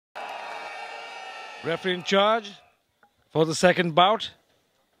Referee in charge for the second bout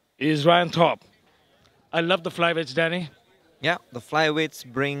is Ryan Thorpe. I love the flyweights, Danny. Yeah, the flyweights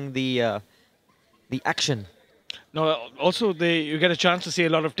bring the action. No, also you get a chance to see a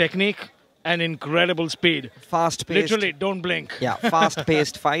lot of technique and incredible speed. Fast-paced. Literally, don't blink. Yeah,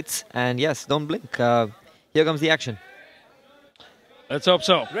 fast-paced fights. And yes, don't blink. Here comes the action. Let's hope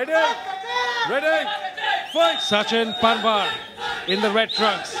so. Ready? Ready? Fight! Sachin Panwar in the red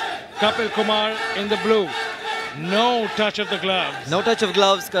trunks. Kapil Kumar in the blue. No touch of the gloves. No touch of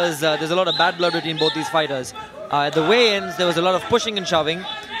gloves because there's a lot of bad blood between both these fighters. At the weigh-ins, there was a lot of pushing and shoving.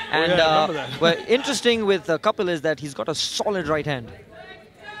 And well, interesting with Kapil is that he's got a solid right hand.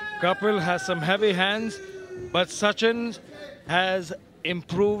 Kapil has some heavy hands, but Sachin has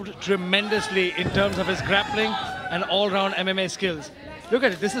improved tremendously in terms of his grappling and all-round MMA skills. Look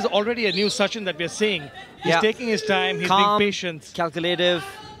at it. This is already a new Sachin that we're seeing. He's taking his time. He's calm, being patient. Calculative.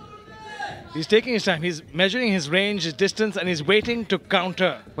 He's taking his time. He's measuring his range, his distance, and he's waiting to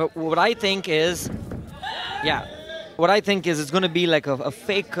counter. Well, what I think is, it's going to be like a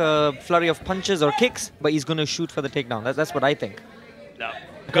fake flurry of punches or kicks, but he's going to shoot for the takedown. That's what I think. No.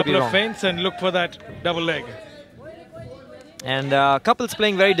 A couple of feints and look for that double leg. And Kapil's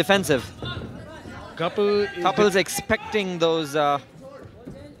playing very defensive. Kapil's expecting those.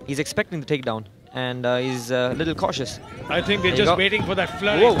 He's expecting the takedown, and he's a little cautious. I think they're just waiting for that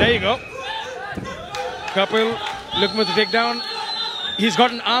flurry. Whoa. There you go. Kapil looking for the takedown. He's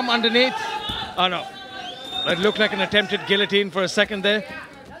got an arm underneath. Oh no. That looked like an attempted guillotine for a second there.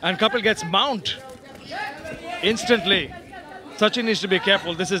 And Kapil gets mount instantly. Sachin needs to be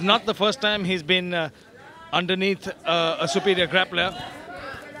careful. This is not the first time he's been underneath a superior grappler.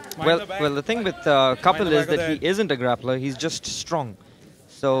 Well, the thing with Kapil is that he isn't a grappler. He's just strong.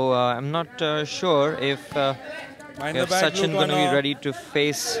 So I'm not sure if Sachin going to be ready to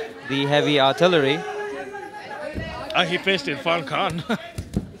face the heavy artillery. He faced Irfan Khan.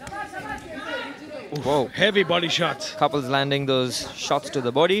 Whoa. Heavy body shots. Kapil's landing those shots to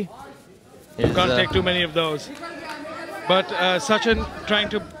the body. You can't take too many of those. But Sachin trying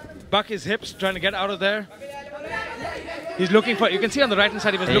to buck his hips, trying to get out of there. He's looking for, you can see on the right hand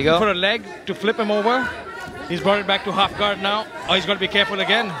side, he was looking for a leg to flip him over. He's brought it back to half guard now. Oh, he's got to be careful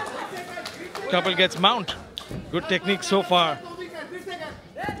again. Kapil gets mount. Good technique so far.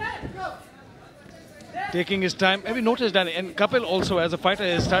 Taking his time. Have you noticed, Danny? And Kapil also, as a fighter,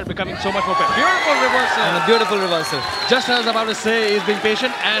 has started becoming so much more patient. Beautiful reversal. And a beautiful reversal. Just as I was about to say, he's being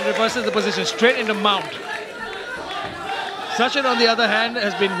patient and reverses the position straight into mount. Sachin, on the other hand,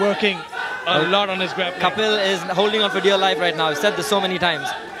 has been working a lot on his grappling. Kapil is holding on for dear life right now. I've said this so many times.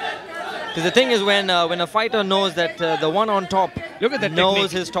 Because the thing is, when a fighter knows that the one on top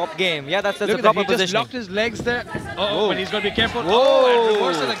knows his top game. Yeah, that's a proper position. He just locked his legs there. Oh, but he's got to be careful. Whoa. Oh, and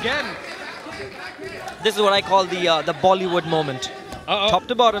reversal again. This is what I call the Bollywood moment. Top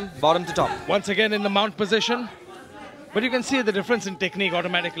to bottom, bottom to top. Once again in the mount position. But you can see the difference in technique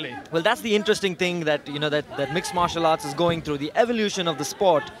automatically. Well, that's the interesting thing that that mixed martial arts is going through. The evolution of the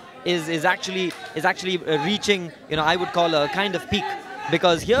sport is actually reaching, I would call a kind of peak.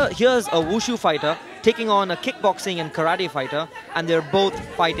 Because here's a wushu fighter taking on a kickboxing and karate fighter, and they're both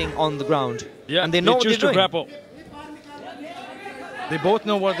fighting on the ground. Yeah, and they know what they're doing. Grapple. They both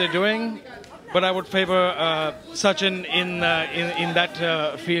know what they're doing, but I would favor Sachin in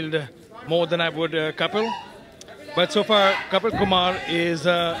that field more than I would Kapil. But so far, Kapil Kumar is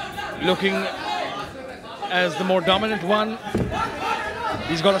looking as the more dominant one.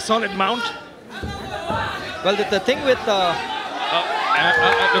 He's got a solid mount. Well, the thing with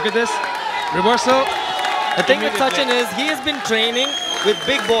look at this reversal. The thing with Sachin is he has been training with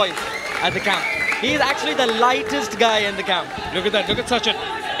big boys at the camp. He is actually the lightest guy in the camp. Look at that. Look at Sachin.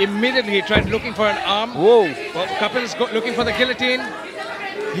 Immediately he tried looking for an arm. Whoa. Well, Kapil is looking for the guillotine.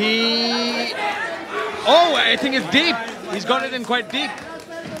 Oh, I think it's deep. He's got it in quite deep.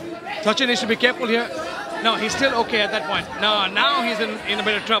 Sachin needs to be careful here. No, he's still okay at that point. No, now he's in a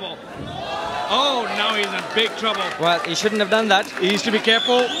bit of trouble. Oh, now he's in big trouble. Well, he shouldn't have done that. He needs to be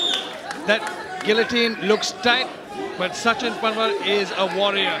careful. That guillotine looks tight, but Sachin Panwar is a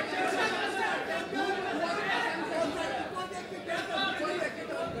warrior.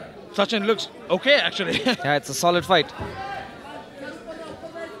 Sachin looks okay, actually. Yeah, it's a solid fight.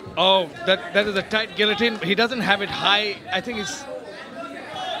 Oh, that is a tight guillotine. He doesn't have it high. I think he's...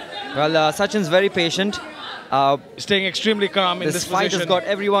 Well, Sachin's very patient. Staying extremely calm in this position. This fight has got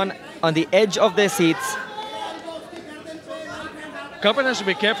everyone on the edge of their seats. Kapil has to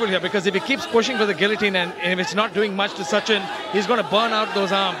be careful here because if he keeps pushing for the guillotine and if it's not doing much to Sachin, he's going to burn out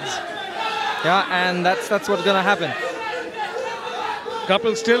those arms. Yeah, and that's what's going to happen.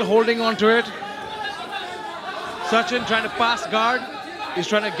 Kapil still holding on to it. Sachin trying to pass guard. He's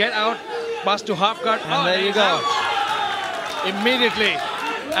trying to get out. Pass to half guard. And there you go. Out. Immediately.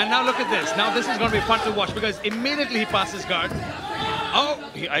 And now look at this. Now this is going to be fun to watch because immediately he passes guard. Oh,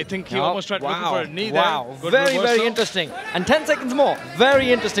 I think he almost tried looking for a knee there. Wow, Good very, reversal. very interesting. And 10 seconds more.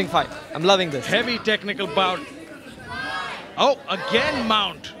 Very interesting fight. I'm loving this. Heavy technical bout. Oh, again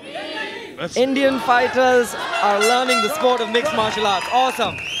mount. Indian fighters are learning the sport of mixed martial arts.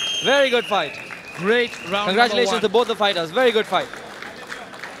 Awesome. Very good fight. Great round. Congratulations to both the fighters. Very good fight.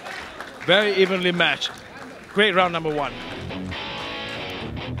 Very evenly matched. Great round number 1.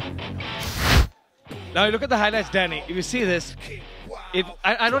 Now you look at the highlights, Danny. If you see this,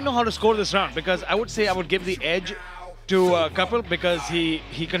 I don't know how to score this round because I would say I would give the edge to Kapil because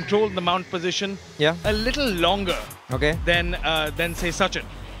he controlled the mount position a little longer than say Sachin.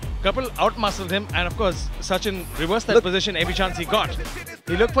 Kapil outmuscled him, and of course Sachin reversed that position every chance he got.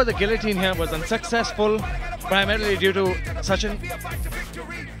 He looked for the guillotine here, was unsuccessful, primarily due to Sachin.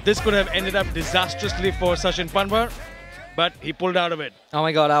 This could have ended up disastrously for Sachin Panwar, but he pulled out of it. Oh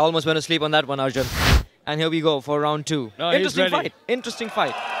my God, I almost went to sleep on that one, Arjun. And here we go for round 2. No, interesting fight. Interesting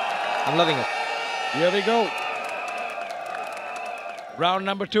fight. I'm loving it. Here we go. Round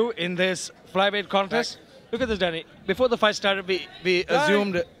number 2 in this flyweight contest. Look at this, Danny. Before the fight started, we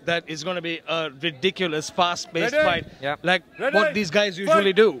assumed that it's going to be a ridiculous, fast-paced fight, like what these guys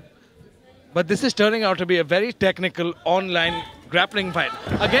usually do. But this is turning out to be a very technical, online grappling fight.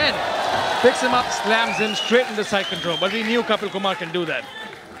 Again, picks him up, slams him straight into side control. But we knew Kapil Kumar can do that.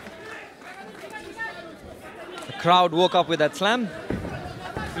 The crowd woke up with that slam.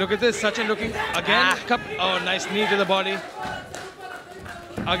 Look at this, Sachin looking again. Oh, nice knee to the body.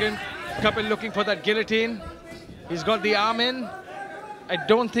 Again, Kapil looking for that guillotine. He's got the arm in. I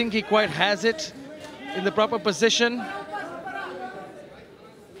don't think he quite has it in the proper position.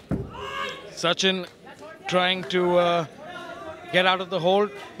 Sachin trying to get out of the hold,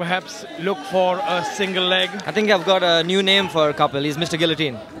 perhaps look for a single leg. I think I've got a new name for Kapil. He's Mr.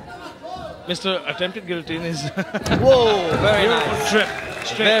 Guillotine. Mr. Attempted Guillotine is... Whoa, very nice. Trip.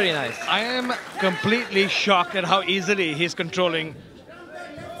 Very nice. I am completely shocked at how easily he's controlling...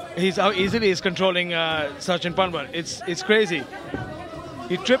 Sachin Panwar. It's crazy.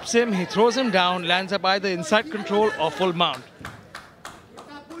 He trips him, he throws him down, lands up either inside control or full mount.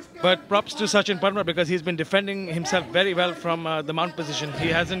 But props to Sachin Panwar because he's been defending himself very well from the mount position. He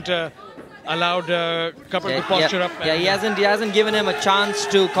hasn't allowed Kapil to posture up. Yeah, he hasn't given him a chance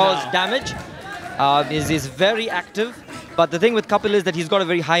to cause damage. He's very active. But the thing with Kapil is that he's got a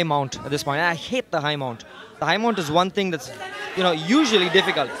very high mount at this point. I hate the high mount. The high mount is one thing that's, usually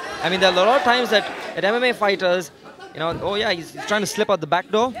difficult. I mean, there are a lot of times that MMA fighters, he's trying to slip out the back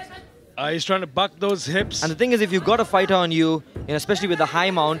door. He's trying to buck those hips. And the thing is, if you've got a fighter on you, especially with the high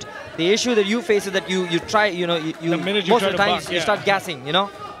mount, the issue that you face is that you try, most of the time you start gassing,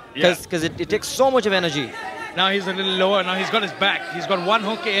 because it takes so much of energy. Now he's a little lower. Now he's got his back. He's got one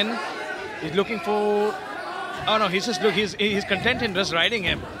hook in. He's looking for... Oh no, he's content in just riding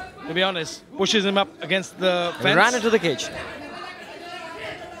him, to be honest. Pushes him up against the fence. He ran into the cage.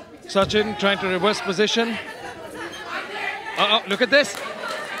 Sachin trying to reverse position. Look at this.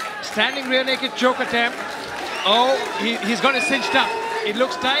 Standing rear naked choke attempt. Oh, he's got it cinched up. It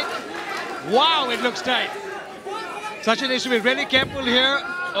looks tight. Wow, it looks tight. Sachin needs to be really careful here.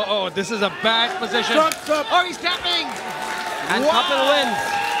 This is a bad position. Oh, he's tapping. And Kapil wins.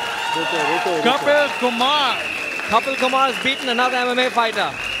 Kapil Kumar. Kapil Kumar has beaten another MMA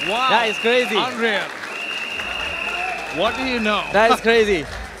fighter. Wow. That is crazy. Unreal. What do you know? That is crazy.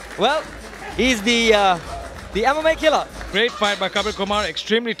 Well, he's the MMA killer. Great fight by Kapil Kumar,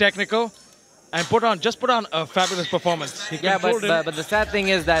 extremely technical, and just put on a fabulous performance. But the sad thing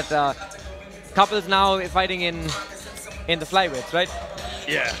is that Kapil's now fighting in the flyweights, right?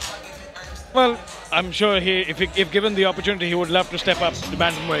 Yeah. Well, I'm sure if given the opportunity, he would love to step up to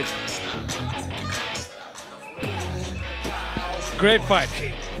bantamweight. Great fight.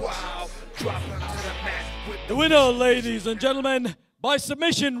 The winner, ladies and gentlemen, by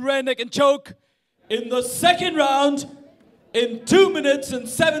submission, rear neck and choke, in the second round, in 2 minutes and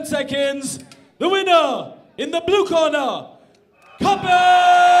 7 seconds, the winner in the blue corner, Kapil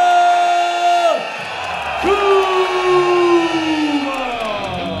Kumar!